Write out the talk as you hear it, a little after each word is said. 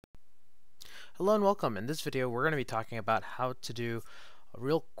Hello and welcome. In this video we're going to be talking about how to do a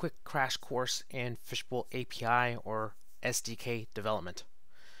real quick crash course in Fishbowl API or SDK development.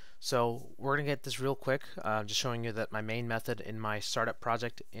 So we're going to get this real quick, just showing you that my main method in my startup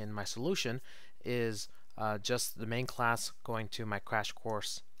project in my solution is just the main class going to my crash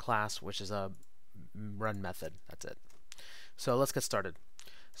course class, which is a run method. That's it. So let's get started.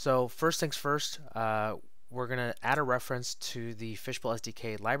 So first things first, we're going to add a reference to the Fishbowl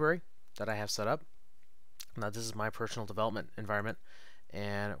SDK library that I have set up. Now this is my personal development environment,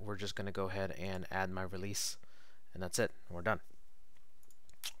 and we're just going to go ahead and add my release, and that's it. We're done.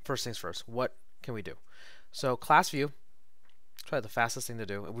 First things first, what can we do? So class view, probably the fastest thing to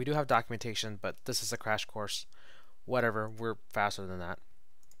do. We do have documentation, but this is a crash course. Whatever, we're faster than that.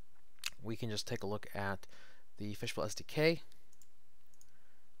 We can just take a look at the Fishbowl SDK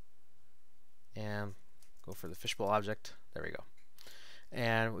and go for the Fishbowl object. There we go.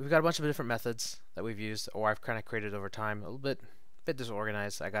 And we've got a bunch of different methods that we've used, or I've kind of created over time. A little bit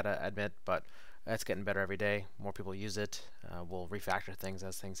disorganized, I gotta admit, but it's getting better every day. More people use it. We'll refactor things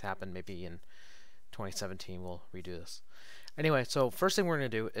as things happen. Maybe in 2017 we'll redo this. Anyway, so first thing we're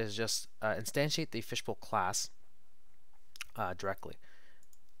going to do is just instantiate the Fishbowl class directly.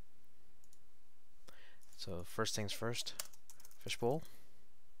 So first things first, Fishbowl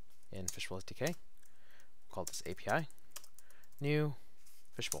in Fishbowl SDK. We'll call this API. New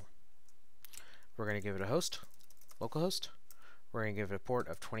Fishbowl. We're going to give it a host, localhost. We're going to give it a port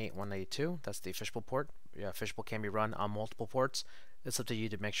of 28192. That's the Fishbowl port. Fishbowl can be run on multiple ports. It's up to you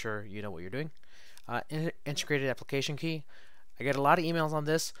to make sure you know what you're doing. Integrated application key. I get a lot of emails on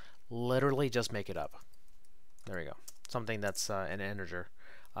this. Literally just make it up. There we go. Something that's an integer.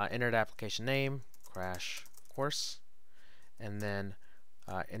 Entered application name, crash course, and then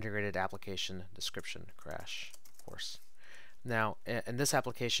integrated application description, crash course. Now, in this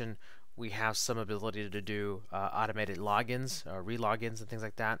application, we have some ability to do automated logins, re-logins, and things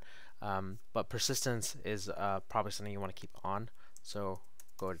like that. But persistence is probably something you want to keep on. So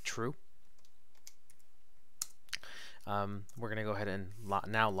go to true. We're going to go ahead and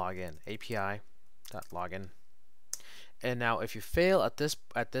now log in. API.login. And now, if you fail at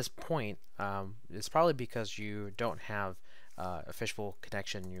this point, it's probably because you don't have a Fishbowl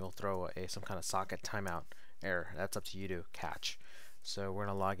connection. You'll throw some kind of socket timeout error. That's up to you to catch. So we're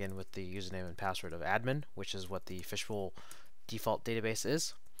going to log in with the username and password of admin, which is what the Fishbowl default database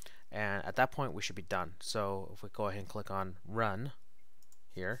is. And at that point, we should be done. So if we go ahead and click on run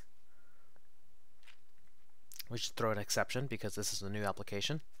here, we should throw an exception because this is a new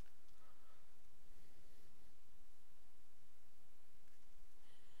application.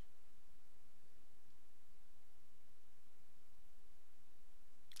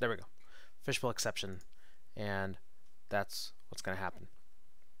 There we go. Fishbowl exception. And that's what's going to happen.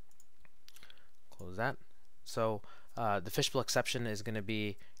 Close that. So the Fishbowl exception is going to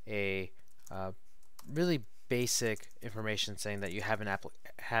be a really basic information saying that you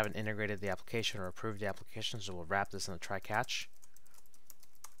haven't integrated the application or approved the application. So we'll wrap this in a try catch.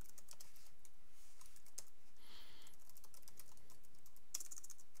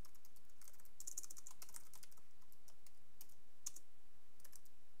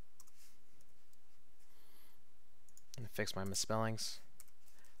 Fix my misspellings.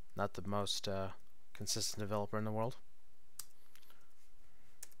 Not the most consistent developer in the world.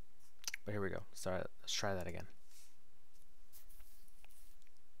 But here we go. Let's try that again.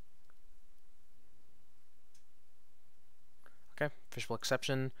 Okay, Fishbowl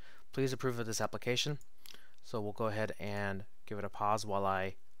exception. Please approve of this application. So we'll go ahead and give it a pause while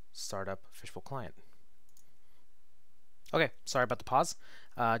I start up Fishbowl client. Okay, sorry about the pause.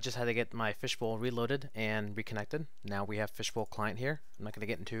 Just had to get my Fishbowl reloaded and reconnected. Now we have Fishbowl client here. I'm not going to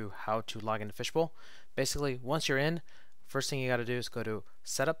get into how to log into Fishbowl. Basically, once you're in, first thing you got to do is go to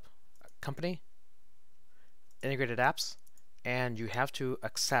Setup, Company, Integrated Apps, and you have to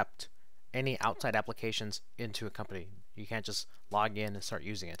accept any outside applications into a company. You can't just log in and start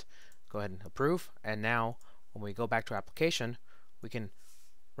using it. Go ahead and approve, and now when we go back to application, we can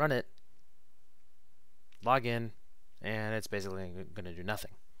run it, log in, and it's basically going to do nothing,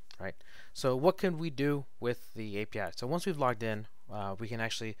 right? So what can we do with the API? So once we've logged in, we can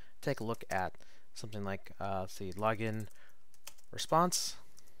actually take a look at something like the login response,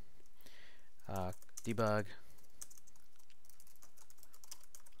 debug,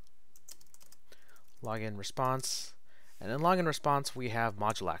 login response, and in login response we have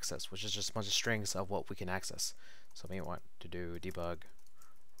module access, which is just a bunch of strings of what we can access. So we want to do debug,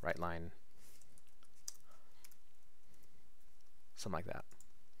 write line, something like that.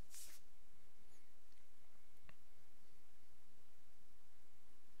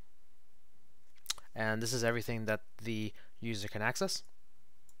 and this is everything that the user can access.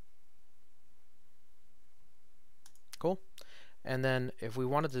 Cool. And then if we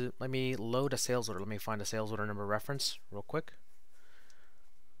wanted to, let me load a sales order. Let me find a sales order number reference real quick.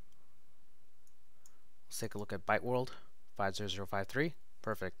 Let's take a look at Byte World 50053.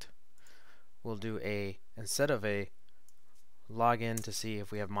 Perfect. We'll do instead of a login to see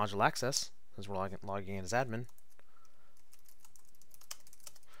if we have module access, since we're logging in as admin,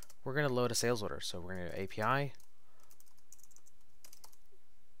 we're going to load a sales order. So we're going to do API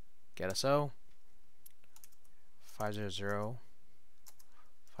get SO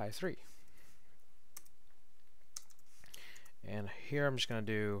 50053. And here I'm just going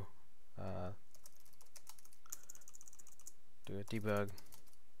to do a debug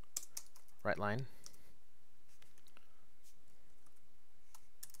write line,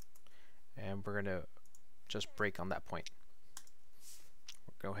 and we're going to just break on that point.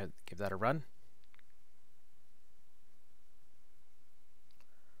 We'll go ahead and give that a run.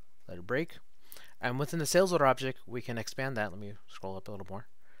 Let it break. And within the sales order object, we can expand that. Let me scroll up a little more.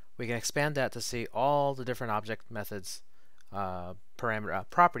 We can expand that to see all the different object methods, parameter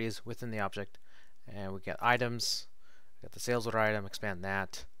properties within the object. And we get items, we got the sales order item, expand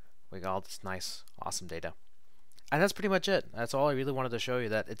that. We got all this nice, awesome data. And that's pretty much it. That's all I really wanted to show you,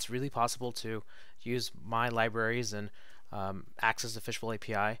 that it's really possible to use my libraries and access the Fishbowl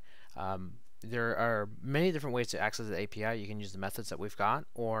API. There are many different ways to access the API. You can use the methods that we've got,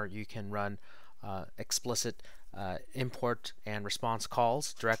 or you can run explicit import and response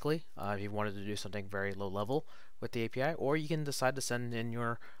calls directly if you wanted to do something very low level with the API, or you can decide to send in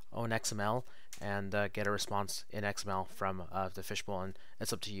your own XML and get a response in XML from the Fishbowl, and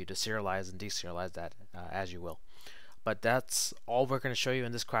it's up to you to serialize and deserialize that as you will. But that's all we're going to show you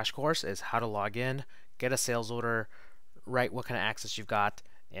in this crash course, is how to log in, get a sales order, write what kind of access you've got,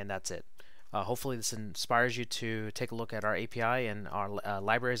 and that's it. Hopefully this inspires you to take a look at our API and our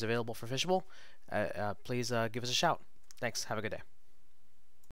libraries available for Fishbowl. Please give us a shout. Thanks. Have a good day.